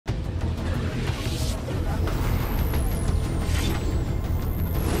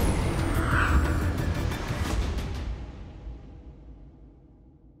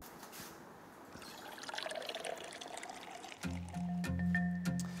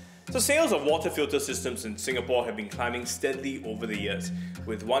So sales of water filter systems in Singapore have been climbing steadily over the years,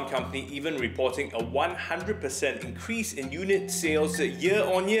 with one company even reporting a 100% increase in unit sales year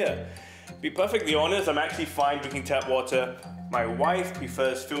on year. To be perfectly honest, I'm actually fine drinking tap water. My wife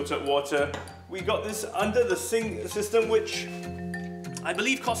prefers filtered water. We got this under the sink system, which I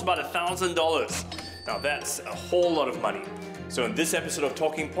believe costs about $1,000. Now that's a whole lot of money. So in this episode of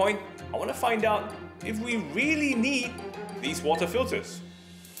Talking Point, I want to find out if we really need these water filters.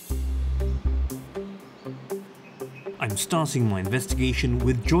 I'm starting my investigation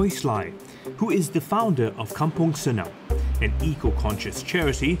with Joyce Lai, who is the founder of Kampong Senang, an eco-conscious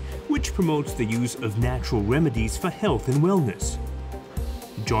charity which promotes the use of natural remedies for health and wellness.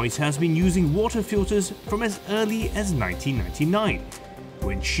 Joyce has been using water filters from as early as 1999,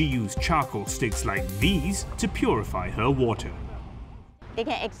 when she used charcoal sticks like these to purify her water. They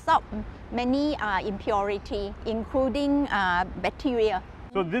can absorb many impurities, including bacteria.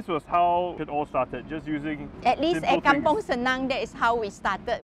 So this was how it all started, just using at least at Kampong things. Senang, that is how we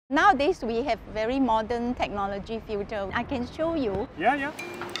started. Nowadays we have very modern technology filter. I can show you. Yeah.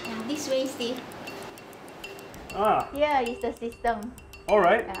 This way, Steve. Ah. Here is the system. All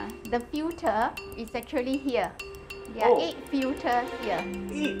right. The filter is actually here. There are 8 filters here.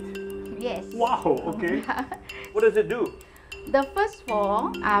 8? Yes. Wow, okay. What does it do? The first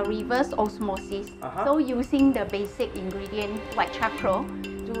 4 are reverse osmosis. So using the basic ingredient, white charcoal,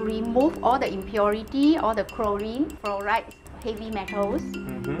 to remove all the impurity, all the chlorine, fluoride, heavy metals.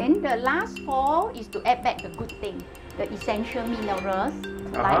 Then the last 4 is to add back the good thing, the essential minerals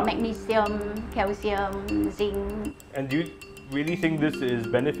like magnesium, calcium, zinc. And do you really think this is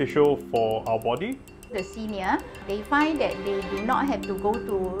beneficial for our body? The senior, they find that they do not have to go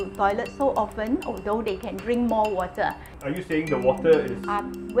to toilet so often, although they can drink more water. Are you saying the water is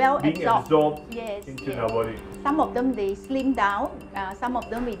well being absorbed into yes. our body? Some of them they slim down, some of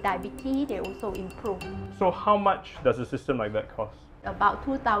them with diabetes they also improve. So how much does a system like that cost? About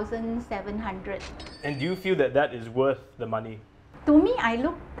 2,700. And do you feel that that is worth the money? To me, I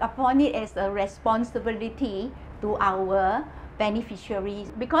look upon it as a responsibility to our beneficiaries,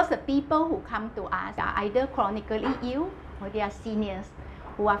 because the people who come to us are either chronically ill or they are seniors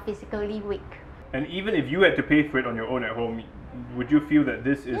who are physically weak. And even if you had to pay for it on your own at home, would you feel that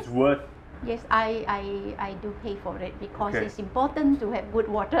this is worth? Yes, I do pay for it because it's important to have good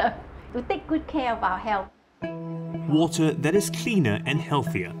water, to take good care of our health. Water that is cleaner and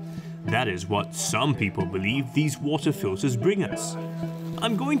healthier. That is what some people believe these water filters bring us.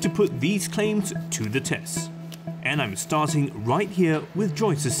 I'm going to put these claims to the test. And I'm starting right here with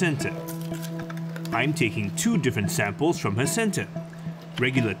Joyce's center. I'm taking 2 different samples from her center,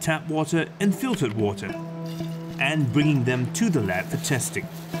 regular tap water and filtered water, and bringing them to the lab for testing.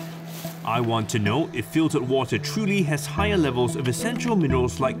 I want to know if filtered water truly has higher levels of essential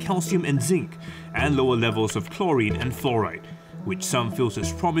minerals like calcium and zinc, and lower levels of chlorine and fluoride, which some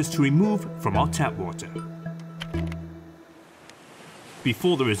filters promise to remove from our tap water.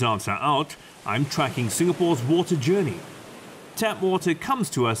 Before the results are out, I'm tracking Singapore's water journey. Tap water comes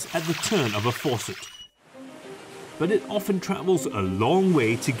to us at the turn of a faucet, but it often travels a long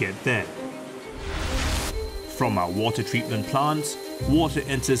way to get there. From our water treatment plants, water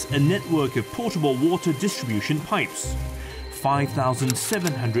enters a network of portable water distribution pipes,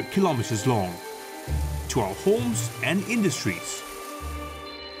 5,700 kilometers long, to our homes and industries.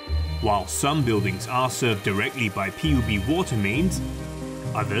 While some buildings are served directly by PUB water mains,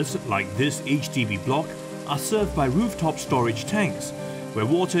 others, like this HDB block, are served by rooftop storage tanks, where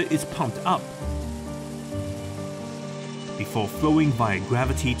water is pumped up before flowing via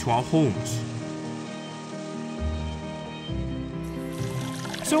gravity to our homes.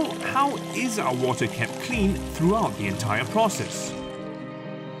 So how is our water kept clean throughout the entire process?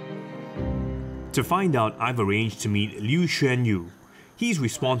 To find out, I've arranged to meet Liu Xuan Yu. He's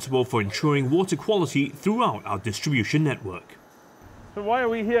responsible for ensuring water quality throughout our distribution network. So why are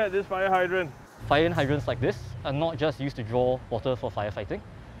we here at this fire hydrant? Fire hydrants like this are not just used to draw water for firefighting.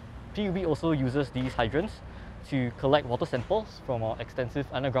 PUB also uses these hydrants to collect water samples from our extensive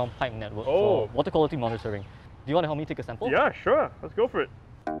underground pipe network for water quality monitoring. Do you want to help me take a sample? Yeah, sure. Let's go for it.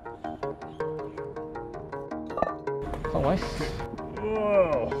 Clockwise.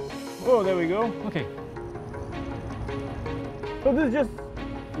 Whoa. Oh, there we go. Okay. So this is just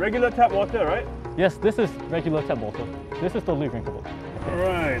regular tap water, right? Yes, this is regular tap water. This is totally drinkable.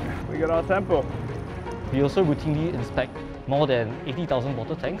 Alright, we got our sample. We also routinely inspect more than 80,000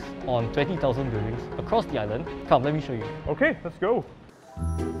 water tanks on 20,000 buildings across the island. Come, let me show you. Okay, let's go.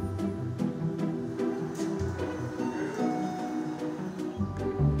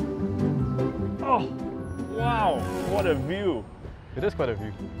 Oh, wow, what a view. It is quite a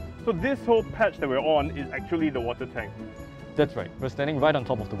view. So this whole patch that we're on is actually the water tank. That's right. We're standing right on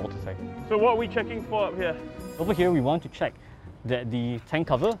top of the water tank. So what are we checking for up here? Over here, we want to check that the tank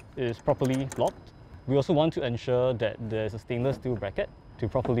cover is properly locked. We also want to ensure that there's a stainless steel bracket to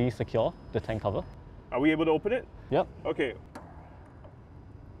properly secure the tank cover. Are we able to open it? Yep. Okay.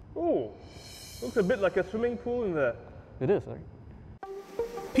 Oh, looks a bit like a swimming pool in there. It is, right?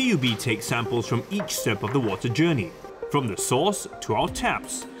 PUB takes samples from each step of the water journey, from the source to our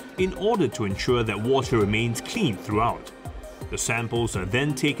taps, in order to ensure that water remains clean throughout. The samples are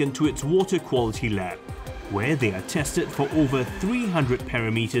then taken to its water quality lab, where they are tested for over 300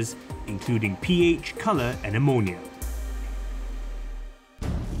 parameters, including pH, colour and ammonia.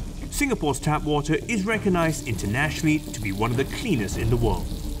 Singapore's tap water is recognised internationally to be one of the cleanest in the world.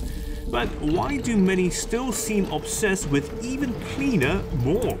 But why do many still seem obsessed with even cleaner,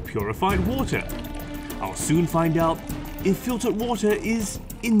 more purified water? I'll soon find out if filtered water is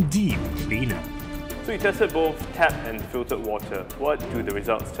indeed cleaner. So you tested both tap and filtered water. What do the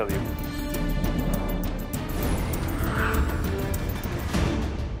results tell you?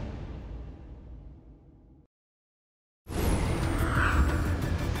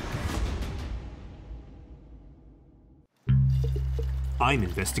 I'm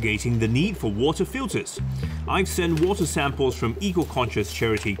investigating the need for water filters. I've sent water samples from eco-conscious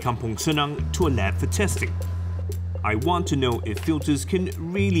charity Kampong Senang to a lab for testing. I want to know if filters can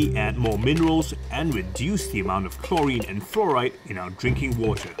really add more minerals and reduce the amount of chlorine and fluoride in our drinking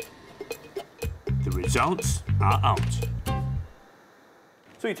water. The results are out.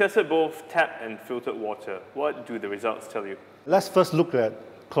 So you tested both tap and filtered water. What do the results tell you? Let's first look at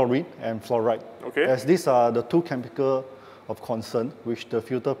chlorine and fluoride, Okay. as these are the two chemicals of concern which the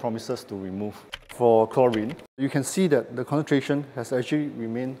filter promises to remove. For chlorine, you can see that the concentration has actually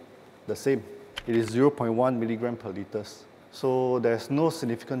remained the same. It is 0.1 milligram per litre. So there's no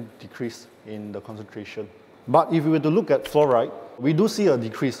significant decrease in the concentration. But if we were to look at fluoride, we do see a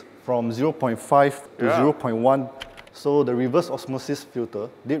decrease from 0.5 to 0.1. So the reverse osmosis filter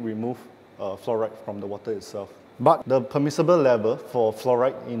did remove fluoride from the water itself. But the permissible level for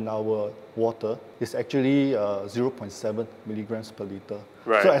fluoride in our water is actually 0.7 milligrams per litre.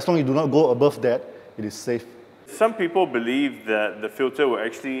 Right. So as long as you do not go above that, it is safe. Some people believe that the filter will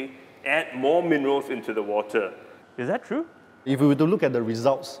actually add more minerals into the water. Is that true? If we were to look at the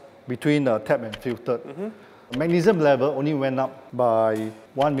results between tap and filtered, magnesium level only went up by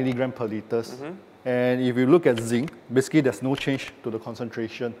 1 milligram per litre. And if you look at zinc, basically there's no change to the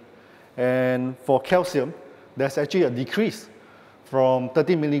concentration. And for calcium, there's actually a decrease from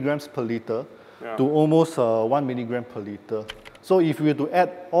 30 milligrams per litre to almost 1 milligram per litre. So if we were to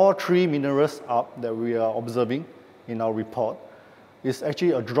add all three minerals up that we are observing in our report, it's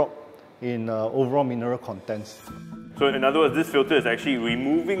actually a drop in overall mineral contents. So in other words, this filter is actually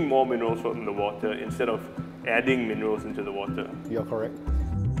removing more minerals from the water instead of adding minerals into the water. You're correct.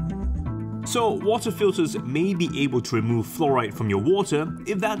 So water filters may be able to remove fluoride from your water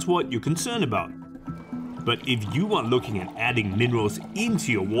if that's what you're concerned about. But if you are looking at adding minerals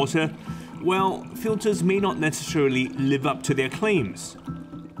into your water, well, filters may not necessarily live up to their claims.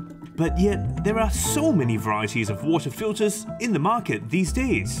 But yet, there are so many varieties of water filters in the market these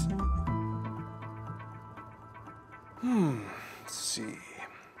days. Let's see.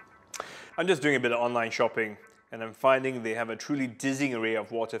 I'm just doing a bit of online shopping and I'm finding they have a truly dizzying array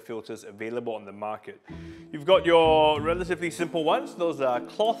of water filters available on the market. You've got your relatively simple ones. Those are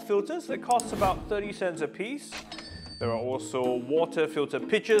cloth filters that cost about 30 cents a piece. There are also water filter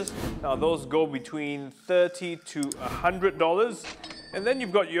pitchers. Now those go between $30 to $100. And then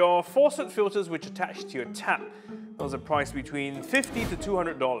you've got your faucet filters which attach to your tap. Those are priced between $50 to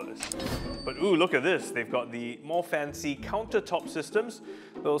 $200. But ooh, look at this. They've got the more fancy countertop systems.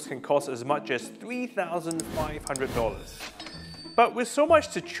 Those can cost as much as $3,500. But with so much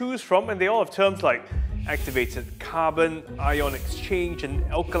to choose from, and they all have terms like activated carbon, ion exchange, and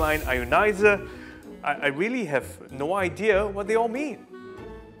alkaline ionizer, I really have no idea what they all mean.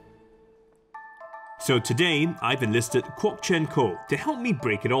 So today, I've enlisted Kwok Chen Ko to help me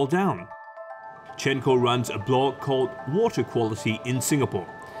break it all down. Chen Ko runs a blog called Water Quality in Singapore,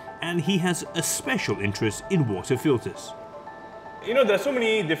 and he has a special interest in water filters. You know, there's so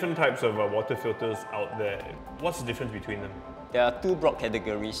many different types of water filters out there. What's the difference between them? There are two broad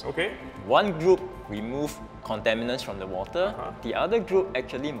categories. Okay. One group remove contaminants from the water. The other group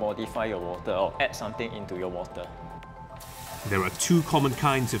actually modify your water or add something into your water. There are two common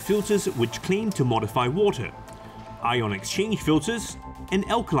kinds of filters which claim to modify water: ion exchange filters and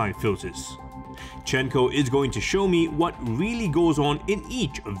alkaline filters. Chen Ko is going to show me what really goes on in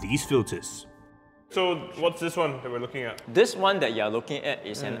each of these filters. So what's this one that we're looking at? This one that you are looking at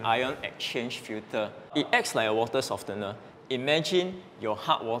is an ion exchange filter. It acts like a water softener. Imagine your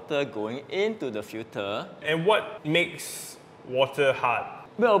hard water going into the filter. And what makes water hard?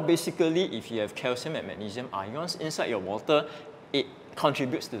 Well, basically, if you have calcium and magnesium ions inside your water, it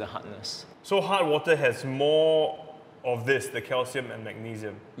contributes to the hardness. So hard water has more of this, the calcium and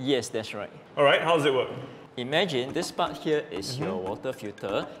magnesium? Yes, that's right. All right, how does it work? Imagine this part here is your water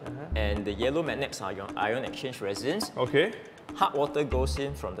filter, and the yellow magnets are your ion exchange resins. Okay. Hard water goes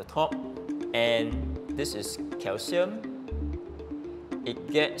in from the top, and this is calcium.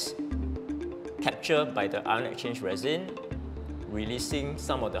 It gets captured by the ion exchange resin, releasing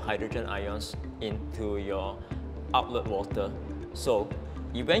some of the hydrogen ions into your outlet water. So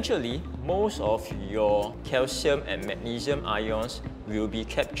eventually, most of your calcium and magnesium ions will be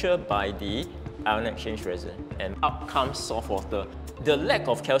captured by the ion exchange resin, and out comes soft water. The lack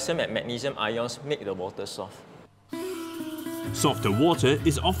of calcium and magnesium ions make the water soft. Softer water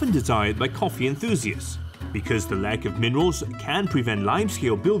is often desired by coffee enthusiasts because the lack of minerals can prevent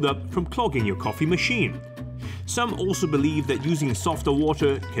limescale buildup from clogging your coffee machine. Some also believe that using softer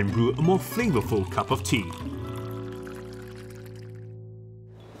water can brew a more flavorful cup of tea.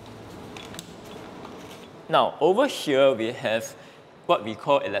 Now, over here we have what we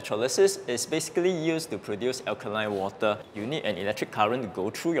call electrolysis. It's basically used to produce alkaline water. You need an electric current to go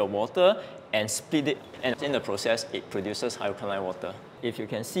through your water and split it, and in the process, it produces alkaline water. If you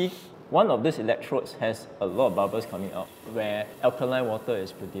can see, one of these electrodes has a lot of bubbles coming out where alkaline water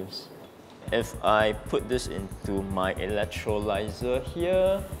is produced. If I put this into my electrolyzer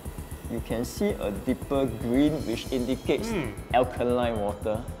here, you can see a deeper green which indicates alkaline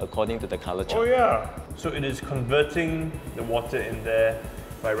water according to the color chart. Oh yeah, so it is converting the water in there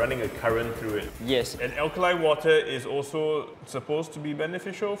by running a current through it. Yes. And alkaline water is also supposed to be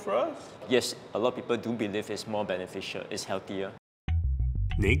beneficial for us? Yes, a lot of people do believe it's more beneficial, it's healthier.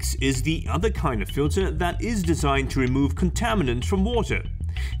 Next is the other kind of filter that is designed to remove contaminants from water,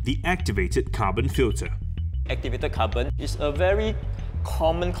 the activated carbon filter. Activated carbon is a very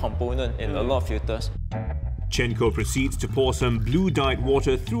common component in a lot of filters. Chenko proceeds to pour some blue-dyed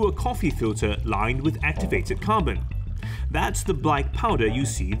water through a coffee filter lined with activated carbon. That's the black powder you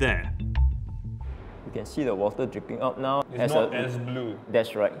see there. You can see the water dripping out now. It's not as blue.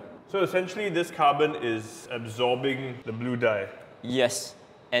 That's right. So essentially this carbon is absorbing the blue dye. Yes.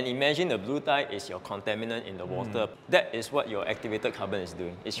 And imagine the blue dye is your contaminant in the water. That is what your activated carbon is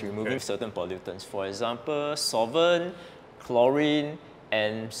doing. It's removing certain pollutants. For example, solvent, chlorine,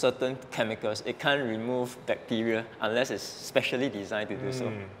 and certain chemicals. It can't remove bacteria unless it's specially designed to do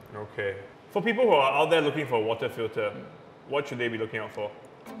so. Okay. For people who are out there looking for a water filter, what should they be looking out for?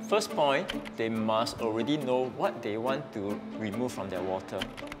 First point, they must already know what they want to remove from their water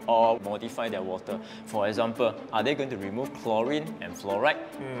or modify their water. For example, are they going to remove chlorine and fluoride?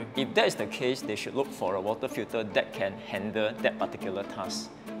 If that is the case, they should look for a water filter that can handle that particular task.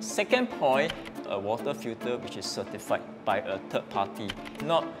 Second point, a water filter which is certified by a third party,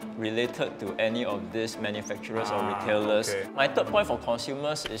 not related to any of these manufacturers or retailers. Okay. My third point for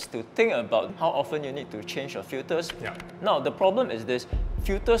consumers is to think about how often you need to change your filters. Yeah. Now, the problem is this,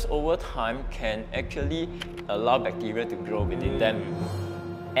 filters over time can actually allow bacteria to grow within them.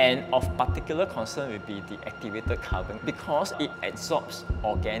 And of particular concern will be the activated carbon because it absorbs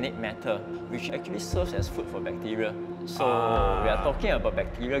organic matter, which actually serves as food for bacteria. So we are talking about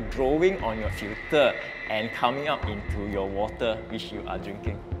bacteria growing on your filter and coming out into your water which you are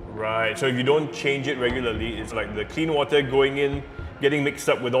drinking. Right, so if you don't change it regularly, it's like the clean water going in, getting mixed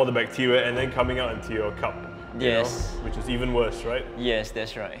up with all the bacteria and then coming out into your cup. Yes. Which is even worse, right? Yes,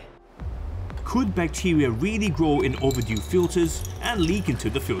 that's right. Could bacteria really grow in overdue filters and leak into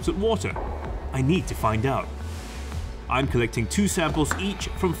the filtered water? I need to find out. I'm collecting 2 samples each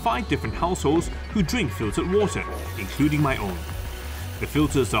from 5 different households who drink filtered water, including my own. The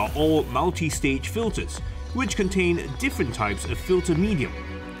filters are all multi-stage filters, which contain different types of filter medium,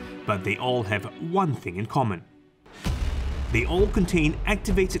 but they all have one thing in common. They all contain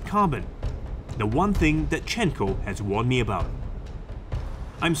activated carbon, the one thing that Chenko has warned me about.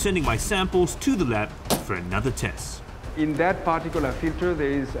 I'm sending my samples to the lab for another test. In that particular filter, there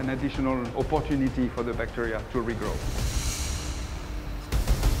is an additional opportunity for the bacteria to regrow.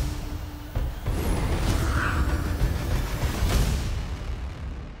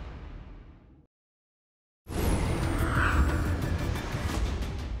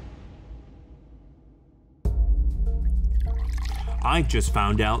 I've just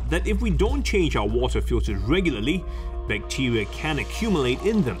found out that if we don't change our water filters regularly, bacteria can accumulate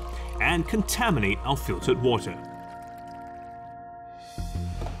in them and contaminate our filtered water.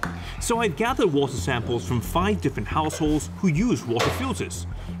 So I've gathered water samples from 5 different households who use water filters,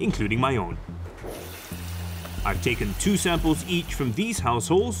 including my own. I've taken 2 samples each from these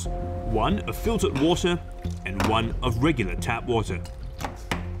households, 1 of filtered water and 1 of regular tap water.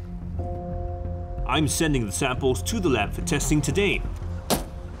 I'm sending the samples to the lab for testing today.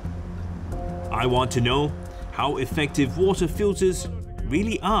 I want to know how effective water filters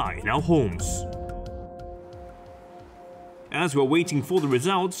really are in our homes. As we're waiting for the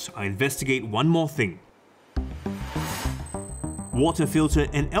results, I investigate one more thing. Water filter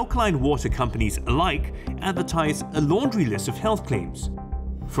and alkaline water companies alike advertise a laundry list of health claims,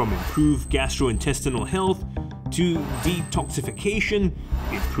 from improved gastrointestinal health to detoxification,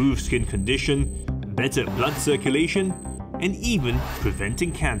 improved skin condition, better blood circulation, and even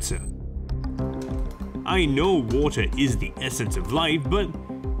preventing cancer. I know water is the essence of life, but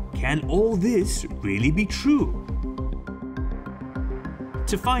can all this really be true?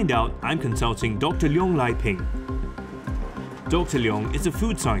 To find out, I'm consulting Dr. Leong Lai Ping. Dr. Leong is a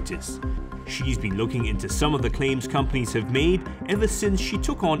food scientist. She's been looking into some of the claims companies have made ever since she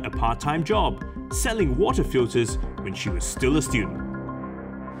took on a part-time job, selling water filters when she was still a student.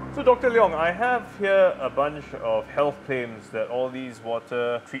 So Dr. Leong, I have here a bunch of health claims that all these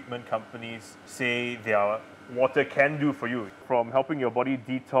water treatment companies say their water can do for you, from helping your body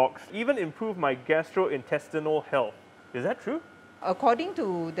detox, even improve my gastrointestinal health. Is that true? According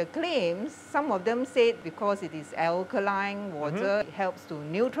to the claims, some of them said because it is alkaline water, it helps to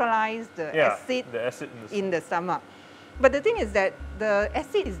neutralize the acid in the stomach. But the thing is that the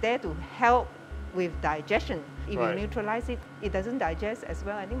acid is there to help with digestion. If you neutralize it, it doesn't digest as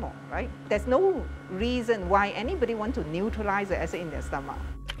well anymore, right? There's no reason why anybody wants to neutralize the acid in their stomach.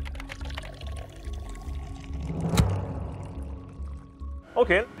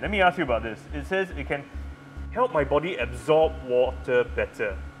 Okay, let me ask you about this. It says it can help my body absorb water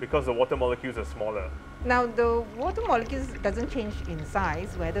better because the water molecules are smaller. Now, the water molecules doesn't change in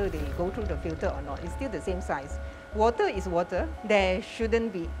size, whether they go through the filter or not. It's still the same size. Water is water. There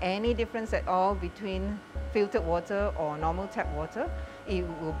shouldn't be any difference at all between filtered water or normal tap water. It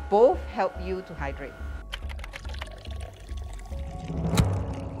will both help you to hydrate.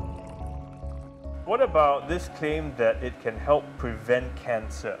 What about this claim that it can help prevent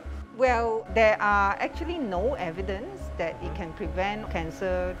cancer? Well, there are actually no evidence that it can prevent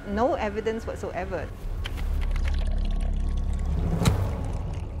cancer, no evidence whatsoever.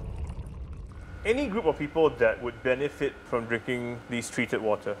 Any group of people that would benefit from drinking these treated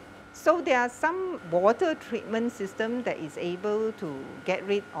water? So there are some water treatment systems that is able to get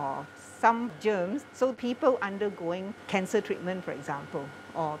rid of some germs. So people undergoing cancer treatment, for example,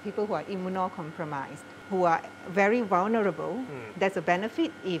 or people who are immunocompromised, who are very vulnerable, there's a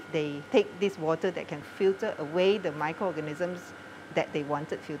benefit if they take this water that can filter away the microorganisms that they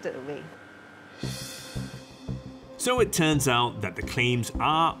wanted filtered away. So it turns out that the claims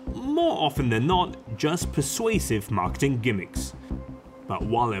are, more often than not, just persuasive marketing gimmicks. But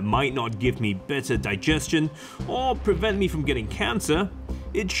while it might not give me better digestion or prevent me from getting cancer,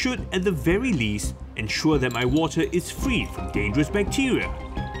 it should at the very least ensure that my water is free from dangerous bacteria,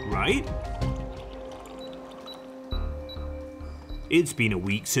 right? It's been a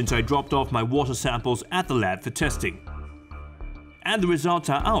week since I dropped off my water samples at the lab for testing. And the results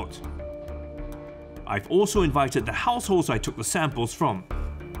are out. I've also invited the households I took the samples from.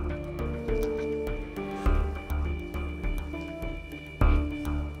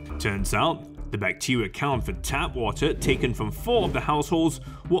 Turns out, the bacteria count for tap water taken from 4 of the households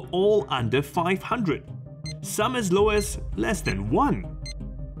were all under 500. Some as low as less than 1.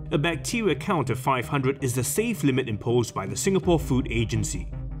 A bacteria count of 500 is the safe limit imposed by the Singapore Food Agency.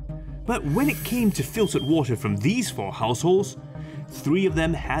 But when it came to filtered water from these 4 households, 3 of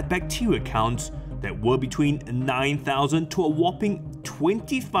them had bacteria counts that were between 9,000 to a whopping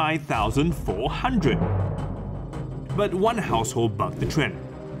 25,400. But one household bucked the trend.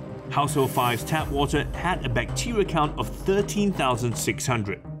 Household 5's tap water had a bacteria count of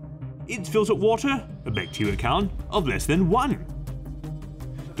 13,600. Its filtered water, a bacteria count of less than 1.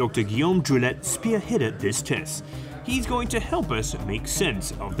 Dr. Guillaume Droulet spearheaded this test. He's going to help us make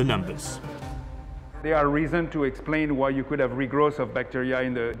sense of the numbers. There are reasons to explain why you could have regrowth of bacteria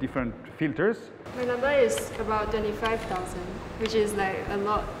in the different filters. My number is about 25,000, which is like a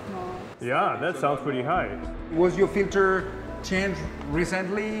lot more. Yeah, that sounds pretty high. Was your filter changed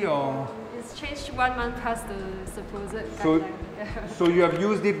recently or? It's changed 1 month past the supposed guideline. So you have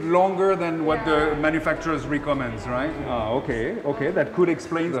used it longer than what the manufacturers recommends, right? Okay, that could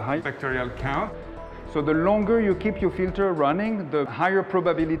explain the high bacterial count. So the longer you keep your filter running, the higher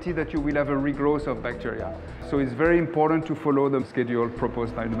probability that you will have a regrowth of bacteria. So it's very important to follow the schedule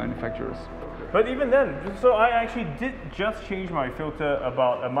proposed by the manufacturers. But even then, so I actually did just change my filter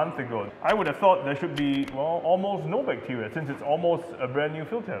about a month ago. I would have thought there should be, well, almost no bacteria since it's almost a brand new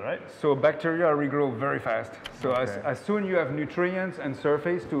filter, right? So bacteria regrow very fast. So as soon you have nutrients and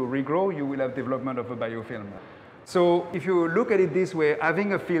surface to regrow, you will have development of a biofilm. So if you look at it this way,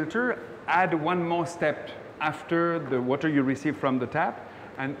 having a filter, add one more step after the water you receive from the tap.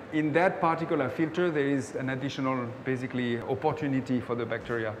 And in that particular filter, there is an additional, basically, opportunity for the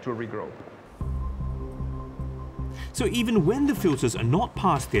bacteria to regrow. So even when the filters are not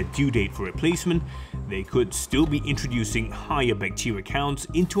past their due date for replacement, they could still be introducing higher bacteria counts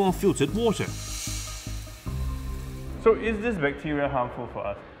into our filtered water. So is this bacteria harmful for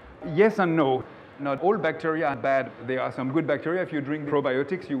us? Yes and no. Not all bacteria are bad. There are some good bacteria. If you drink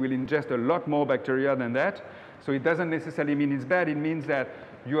probiotics, you will ingest a lot more bacteria than that. So it doesn't necessarily mean it's bad. It means that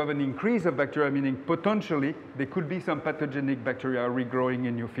you have an increase of bacteria, meaning potentially there could be some pathogenic bacteria regrowing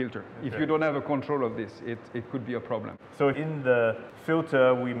in your filter. If you don't have a control of this, it could be a problem. So in the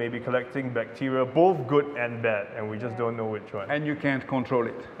filter, we may be collecting bacteria, both good and bad, and we just don't know which one. And you can't control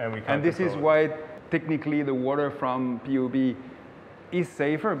it. And this is why technically the water from PUB is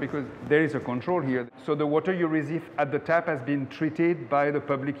safer, because there is a control here. So the water you receive at the tap has been treated by the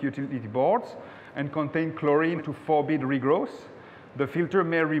public utility boards and contain chlorine to forbid regrowth. The filter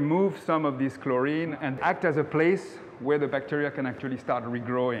may remove some of this chlorine and act as a place where the bacteria can actually start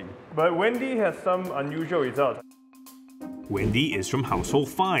regrowing. But Wendy has some unusual results. Wendy is from Household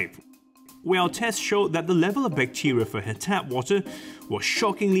 5, where our test showed that the level of bacteria for her tap water was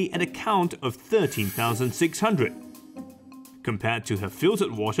shockingly at a count of 13,600, compared to her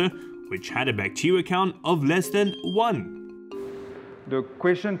filtered water, which had a bacteria count of less than 1. The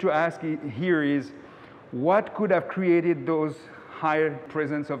question to ask here is, what could have created those higher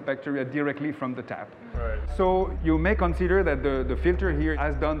presence of bacteria directly from the tap? Right. So you may consider that the filter here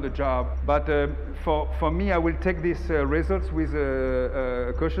has done the job, but for me, I will take these results with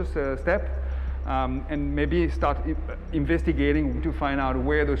a cautious step and maybe start investigating to find out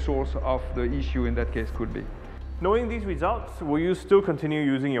where the source of the issue in that case could be. Knowing these results, will you still continue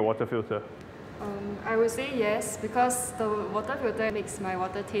using your water filter? I would say yes, because the water filter makes my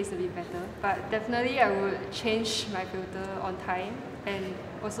water taste a bit better. But definitely I would change my filter on time and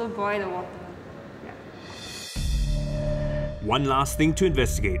also boil the water. Yeah. One last thing to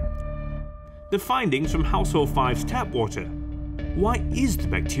investigate. The findings from Household 5's tap water. Why is the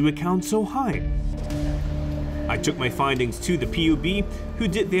bacteria count so high? I took my findings to the PUB, who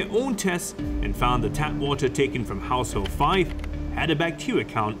did their own tests and found the tap water taken from Household 5 had a bacteria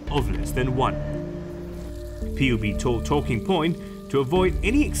count of less than 1. PUB told Talking Point to avoid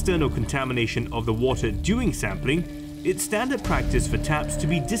any external contamination of the water during sampling, it's standard practice for taps to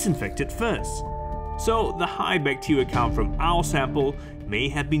be disinfected first. So the high bacteria count from our sample may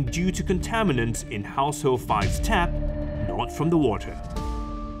have been due to contaminants in Household 5's tap, not from the water.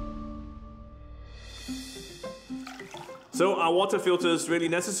 So are water filters really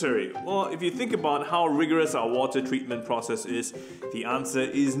necessary? Well, if you think about how rigorous our water treatment process is, the answer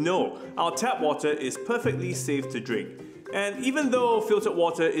is no. Our tap water is perfectly safe to drink. And even though filtered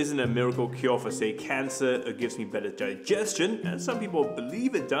water isn't a miracle cure for, say, cancer or gives me better digestion, and some people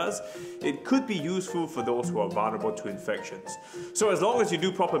believe it does, it could be useful for those who are vulnerable to infections. So as long as you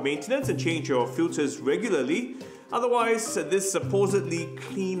do proper maintenance and change your filters regularly, otherwise this supposedly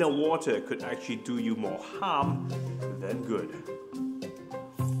cleaner water could actually do you more harm than good.